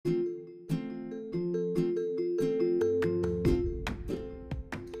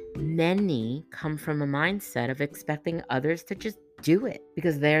many come from a mindset of expecting others to just do it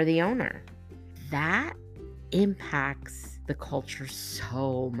because they're the owner. That impacts the culture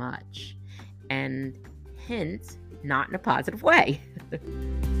so much. And hint, not in a positive way.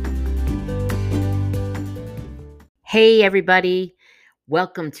 Hey, everybody.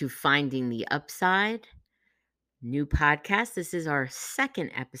 Welcome to Finding the Upside, new podcast. This is our second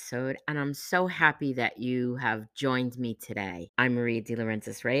episode, and I'm so happy that you have joined me today. I'm Maria De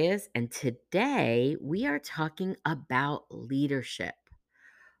Laurentiis Reyes, and today we are talking about leadership,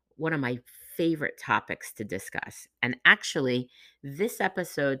 one of my favorite topics to discuss. And actually, this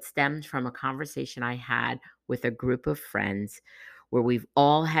episode stems from a conversation I had with a group of friends where we've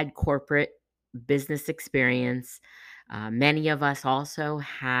all had corporate business experience. Many of us also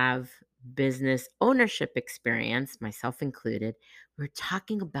have business ownership experience, myself included. We're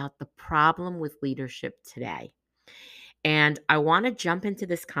talking about the problem with leadership today. And I want to jump into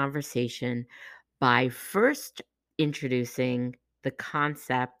this conversation by first introducing the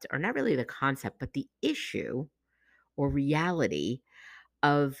concept, or not really the concept, but the issue or reality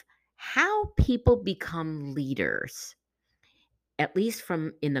of how people become leaders, at least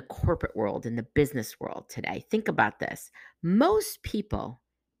from in the corporate world, in the business world today. Think about this. Most people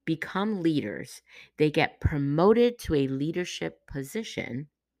become leaders, they get promoted to a leadership position,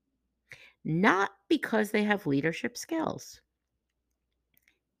 not because they have leadership skills.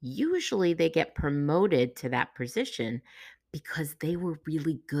 Usually they get promoted to that position because they were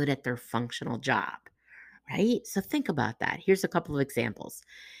really good at their functional job, right? So think about that. Here's a couple of examples.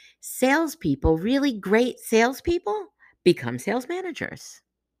 Salespeople, really great salespeople, become sales managers.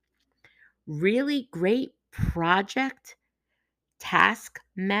 Really great project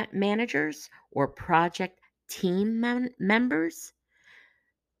managers or project team members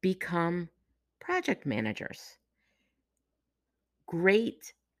become project managers.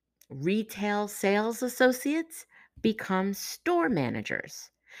 Great retail sales associates become store managers.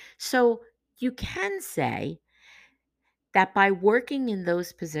 So you can say that by working in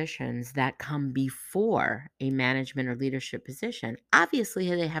those positions that come before a management or leadership position, obviously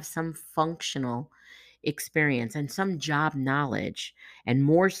they have some functional experience and some job knowledge, and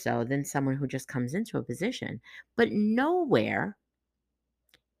more so than someone who just comes into a position. But nowhere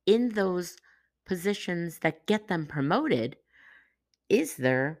in those positions that get them promoted is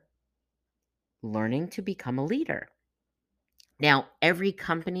there learning to become a leader. Now, every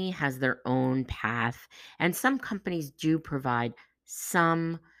company has their own path, and some companies do provide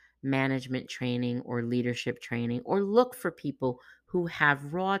some management training or leadership training, or look for people who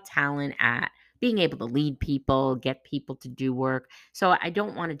have raw talent at being able to lead people, get people to do work. So I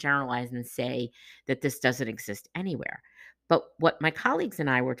don't want to generalize and say that this doesn't exist anywhere. But what my colleagues and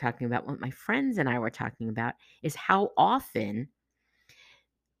I were talking about, what my friends and I were talking about, is how often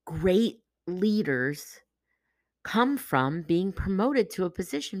great leaders come from being promoted to a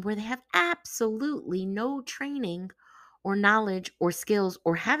position where they have absolutely no training or knowledge or skills,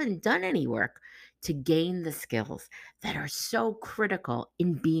 or haven't done any work to gain the skills that are so critical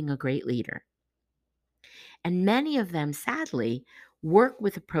in being a great leader. And many of them, sadly, work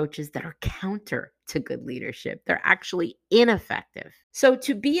with approaches that are counter to good leadership. They're actually ineffective. So,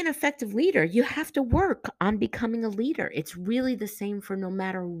 to be an effective leader, you have to work on becoming a leader. It's really the same for no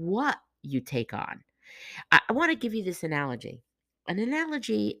matter what you take on. I want to give you this analogy, an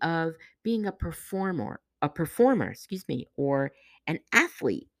analogy of being excuse me, or an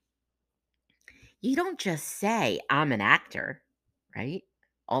athlete. You don't just say, I'm an actor, right?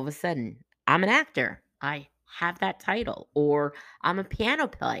 All of a sudden, I'm an actor. I have that title. Or I'm a piano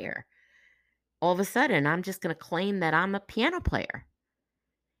player. All of a sudden, I'm just going to claim that I'm a piano player.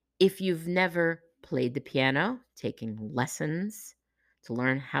 If you've never played the piano, taking lessons to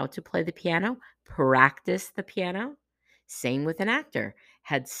learn how to play the piano, practice the piano. Same with an actor,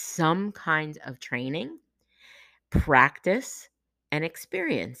 had some kind of training, practice, and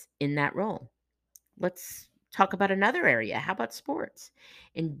experience in that role. Let's talk about another area. How about sports?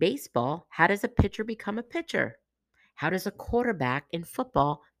 In baseball, how does a pitcher become a pitcher? How does a quarterback in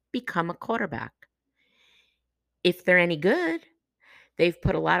football become a quarterback? If they're any good, they've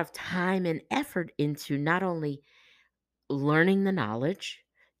put a lot of time and effort into not only learning the knowledge,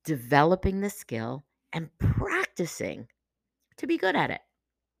 developing the skill, and practicing to be good at it.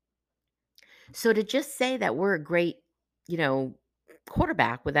 So to just say that we're a great, you know,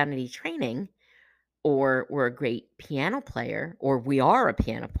 quarterback without any training, or we're a great piano player, or we are a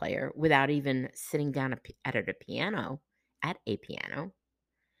piano player without even sitting down at a piano,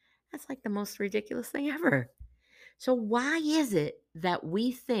 that's like the most ridiculous thing ever. So why is it that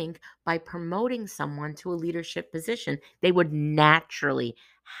we think by promoting someone to a leadership position, they would naturally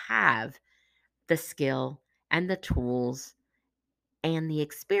have the skill and the tools and the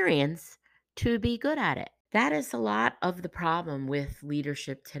experience to be good at it. That is a lot of the problem with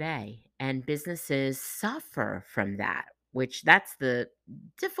leadership today, and businesses suffer from that, which that's the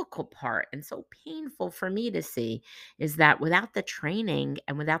difficult part and so painful for me to see is that without the training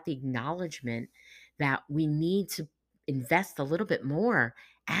and without the acknowledgement that we need to invest a little bit more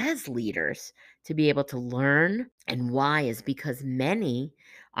as leaders to be able to learn. And why is because many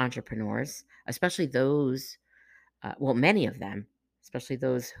entrepreneurs, especially those many of them, especially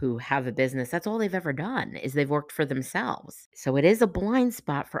those who have a business, that's all they've ever done is they've worked for themselves. So it is a blind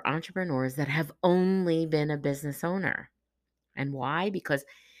spot for entrepreneurs that have only been a business owner. And why? Because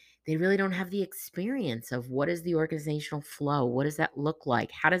they really don't have the experience of what is the organizational flow? What does that look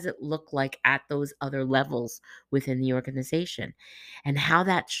like? How does it look like at those other levels within the organization? And how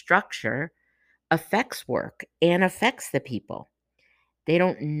that structure affects work and affects the people. They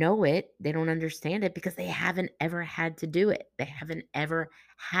don't know it, they don't understand it because they haven't ever had to do it. They haven't ever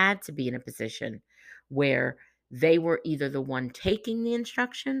had to be in a position where they were either the one taking the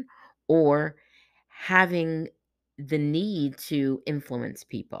instruction or having the need to influence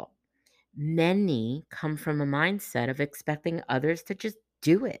people. Many come from a mindset of expecting others to just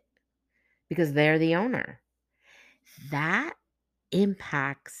do it because they're the owner. That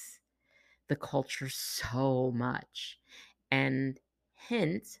impacts the culture so much. And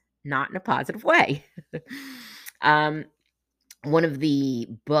hint, not in a positive way. um, One of the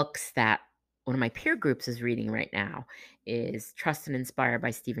books that one of my peer groups is reading right now is Trust and Inspire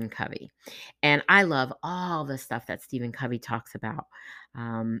by Stephen Covey. And I love all the stuff that Stephen Covey talks about.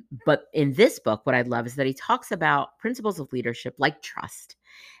 But in this book, what I love is that he talks about principles of leadership like trust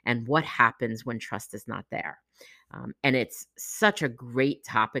and what happens when trust is not there. And it's such a great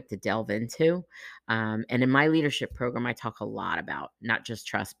topic to delve into. And in my leadership program, I talk a lot about not just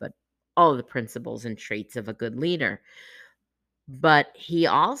trust, but all the principles and traits of a good leader. But he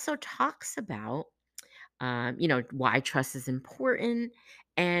also talks about, why trust is important.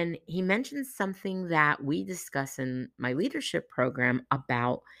 And he mentions something that we discuss in my leadership program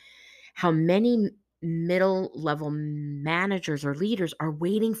about how many middle level managers or leaders are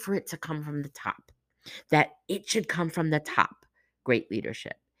waiting for it to come from the top, that it should come from the top, great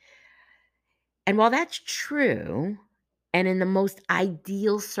leadership. And while that's true, and in the most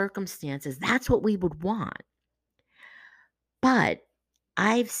ideal circumstances, that's what we would want. But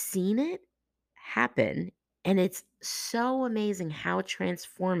I've seen it happen, and it's so amazing how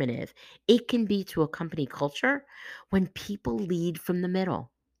transformative it can be to a company culture when people lead from the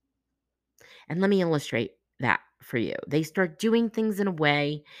middle. And let me illustrate that for you. They start doing things in a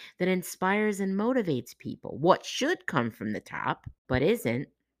way that inspires and motivates people. What should come from the top, but isn't,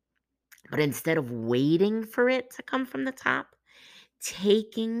 but instead of waiting for it to come from the top,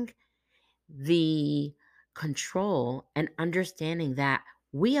 taking the control and understanding that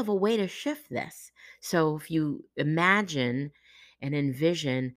we have a way to shift this. So if you imagine and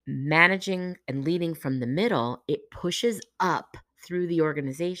envision managing and leading from the middle, it pushes up through the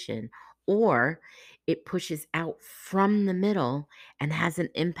organization or it pushes out from the middle and has an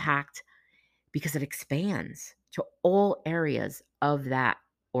impact because it expands to all areas of that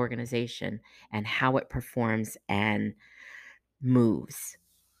organization and how it performs and moves.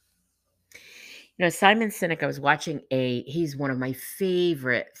 Simon Sinek, I was watching he's one of my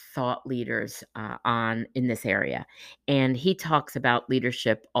favorite thought leaders on in this area. And he talks about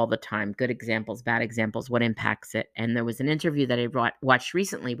leadership all the time, good examples, bad examples, what impacts it. And there was an interview that I watched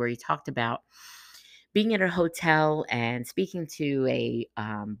recently where he talked about being at a hotel and speaking to a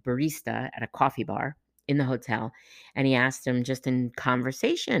barista at a coffee bar in the hotel. And he asked him just in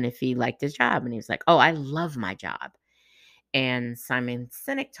conversation if he liked his job. And he was like, "Oh, I love my job." And Simon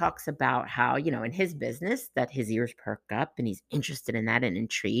Sinek talks about how, in his business that his ears perk up and he's interested in that and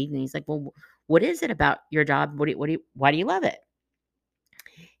intrigued. And he's like, "Well, what is it about your job? Why do you love it?"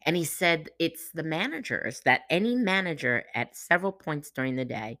 And he said it's the managers, that any manager at several points during the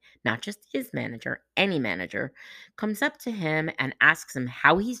day, not just his manager, any manager comes up to him and asks him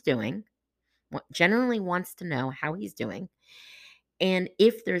how he's doing, generally wants to know how he's doing, and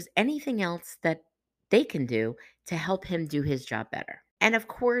if there's anything else that they can do to help him do his job better. And of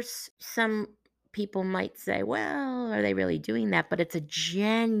course, some people might say, well, are they really doing that? But it's a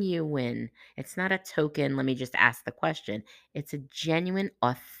genuine, it's not a token. Let me just ask the question. It's a genuine,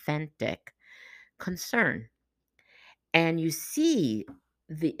 authentic concern. And you see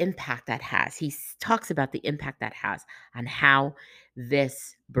the impact that has. Talks about the impact that has on how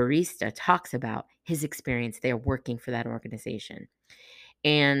this barista talks about his experience there working for that organization.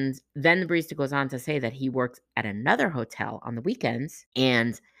 And then the barista goes on to say that he works at another hotel on the weekends,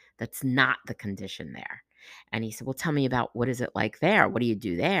 and that's not the condition there. And he said, "Well, tell me about what is it like there? What do you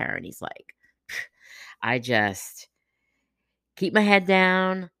do there?" And he's like, "I just keep my head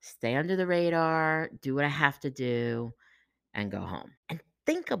down, stay under the radar, do what I have to do, and go home." And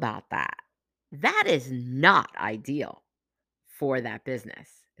think about that. That is not ideal for that business.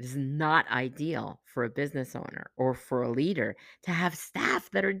 It is not ideal for a business owner or for a leader to have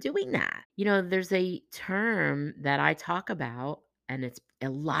staff that are doing that. There's a term that I talk about, and it's a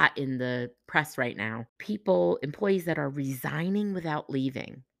lot in the press right now. Employees that are resigning without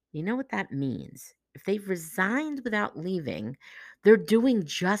leaving. You know what that means? If they've resigned without leaving, they're doing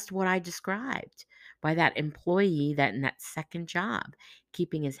just what I described by that employee that in that second job,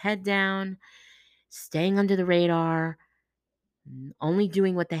 keeping his head down, staying under the radar, only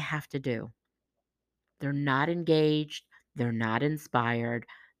doing what they have to do. They're not engaged, they're not inspired,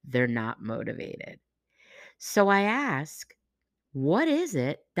 they're not motivated. So I ask, what is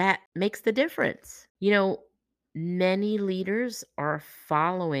it that makes the difference? Many leaders are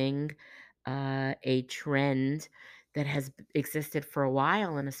following a trend that has existed for a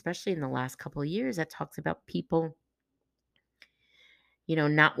while, and especially in the last couple of years, that talks about people,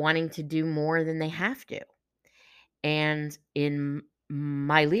 not wanting to do more than they have to. And in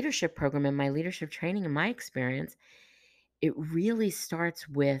my leadership program and my leadership training, in my experience, it really starts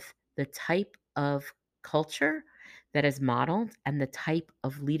with the type of culture that is modeled and the type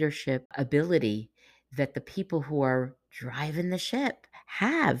of leadership ability that the people who are driving the ship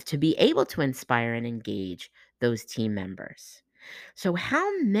have to be able to inspire and engage those team members. So,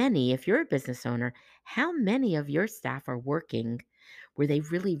 if you're a business owner, how many of your staff are working where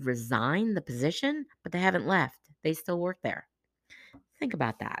they've really resigned the position, but they haven't left? They still work there. Think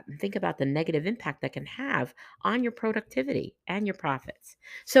about that and think about the negative impact that can have on your productivity and your profits.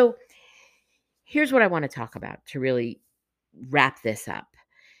 So, here's what I want to talk about to really wrap this up,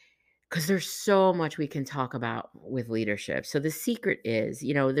 because there's so much we can talk about with leadership. So, the secret is,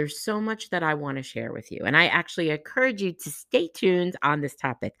 there's so much that I want to share with you. And I actually encourage you to stay tuned on this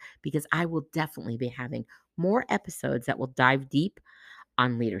topic, because I will definitely be having more episodes that will dive deep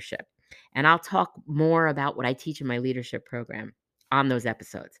on leadership. And I'll talk more about what I teach in my leadership program on those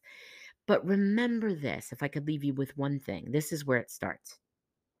episodes. But remember this, if I could leave you with one thing, this is where it starts.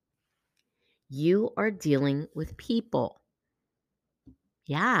 You are dealing with people.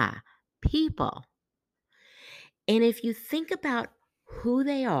 Yeah, people. And if you think about who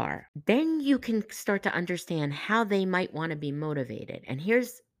they are, then you can start to understand how they might want to be motivated. And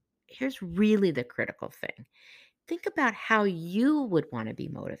here's really the critical thing. Think about how you would want to be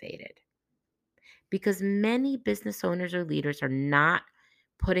motivated, because many business owners or leaders are not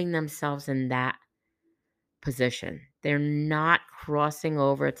putting themselves in that position. They're not crossing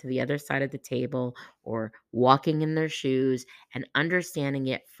over to the other side of the table or walking in their shoes and understanding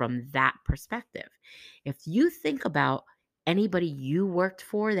it from that perspective. If you think about anybody you worked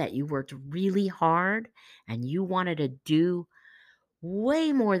for, that you worked really hard and you wanted to do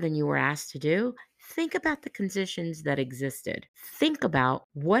way more than you were asked to do, think about the conditions that existed. Think about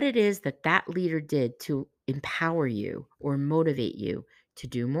what it is that that leader did to empower you or motivate you to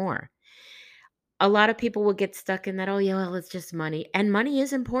do more. A lot of people will get stuck in that, "Oh, yeah, well, it's just money." And money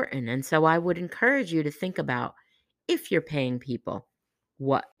is important. And so I would encourage you to think about, if you're paying people,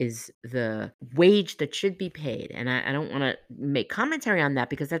 what is the wage that should be paid? And I don't want to make commentary on that,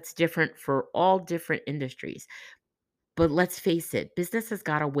 because that's different for all different industries. But let's face it, business has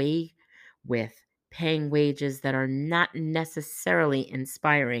got away with paying wages that are not necessarily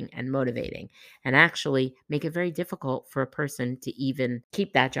inspiring and motivating, and actually make it very difficult for a person to even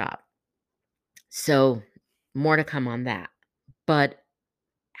keep that job. So, more to come on that. But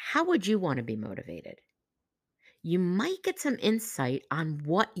how would you want to be motivated? You might get some insight on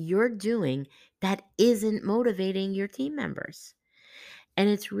what you're doing that isn't motivating your team members. And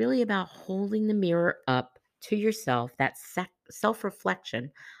it's really about holding the mirror up to yourself, that self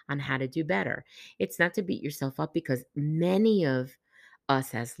reflection on how to do better. It's not to beat yourself up, because many of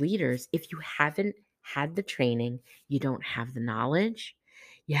us as leaders, if you haven't had the training, you don't have the knowledge,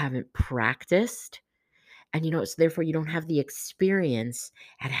 you haven't practiced, and so therefore you don't have the experience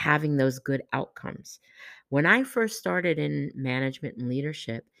at having those good outcomes. When I first started in management and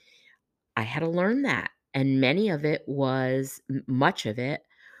leadership, I had to learn that. And much of it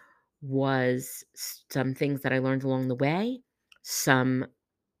was some things that I learned along the way, some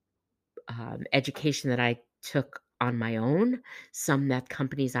education that I took on my own, some that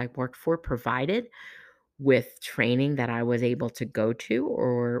companies I worked for provided, with training that I was able to go to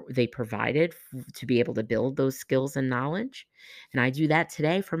or they provided to be able to build those skills and knowledge. And I do that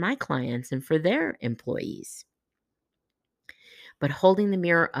today for my clients and for their employees. But holding the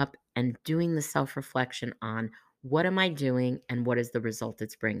mirror up and doing the self reflection on what am I doing and what is the result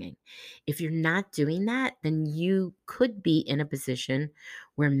it's bringing. If you're not doing that, then you could be in a position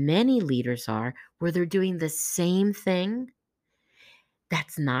where many leaders are, where they're doing the same thing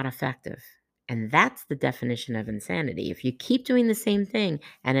that's not effective. And that's the definition of insanity. If you keep doing the same thing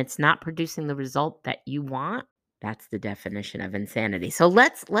and it's not producing the result that you want, that's the definition of insanity. So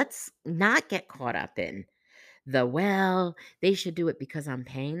let's not get caught up in well, they should do it because I'm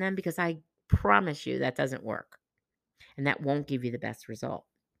paying them, because I promise you that doesn't work and that won't give you the best result.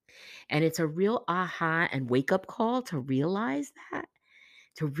 And it's a real aha and wake up call to realize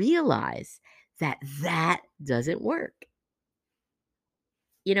that that doesn't work.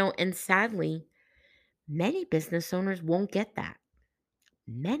 And sadly, many business owners won't get that.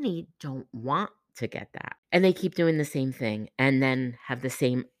 Many don't want to get that. And they keep doing the same thing and then have the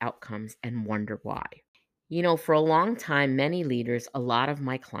same outcomes and wonder why. For a long time, many leaders, a lot of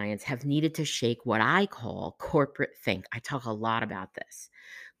my clients have needed to shake what I call corporate think. I talk a lot about this.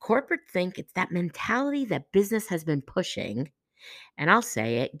 Corporate think, it's that mentality that business has been pushing, and I'll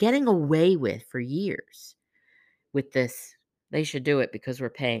say it, getting away with for years with this. They should do it because we're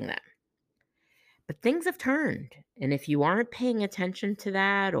paying them. But things have turned. And if you aren't paying attention to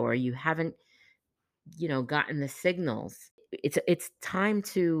that or you haven't, gotten the signals, it's time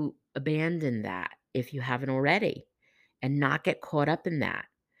to abandon that if you haven't already and not get caught up in that.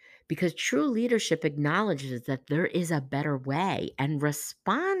 Because true leadership acknowledges that there is a better way, and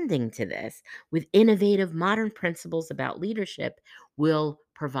responding to this with innovative modern principles about leadership will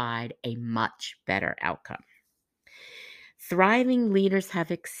provide a much better outcome. Thriving leaders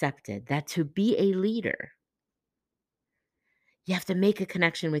have accepted that to be a leader, you have to make a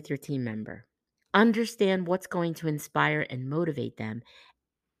connection with your team member, understand what's going to inspire and motivate them,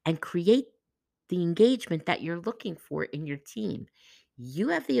 and create the engagement that you're looking for in your team. You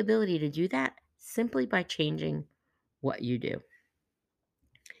have the ability to do that simply by changing what you do.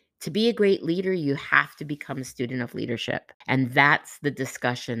 To be a great leader, you have to become a student of leadership. And that's the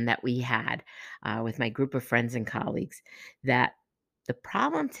discussion that we had with my group of friends and colleagues. That the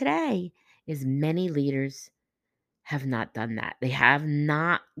problem today is many leaders have not done that. They have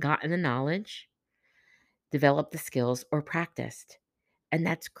not gotten the knowledge, developed the skills, or practiced. And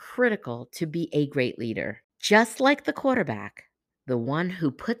that's critical to be a great leader. Just like the quarterback, the one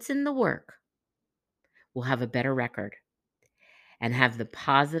who puts in the work will have a better record and have the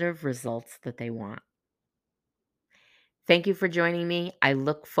positive results that they want. Thank you for joining me. I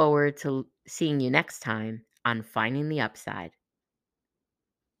look forward to seeing you next time on Finding the Upside.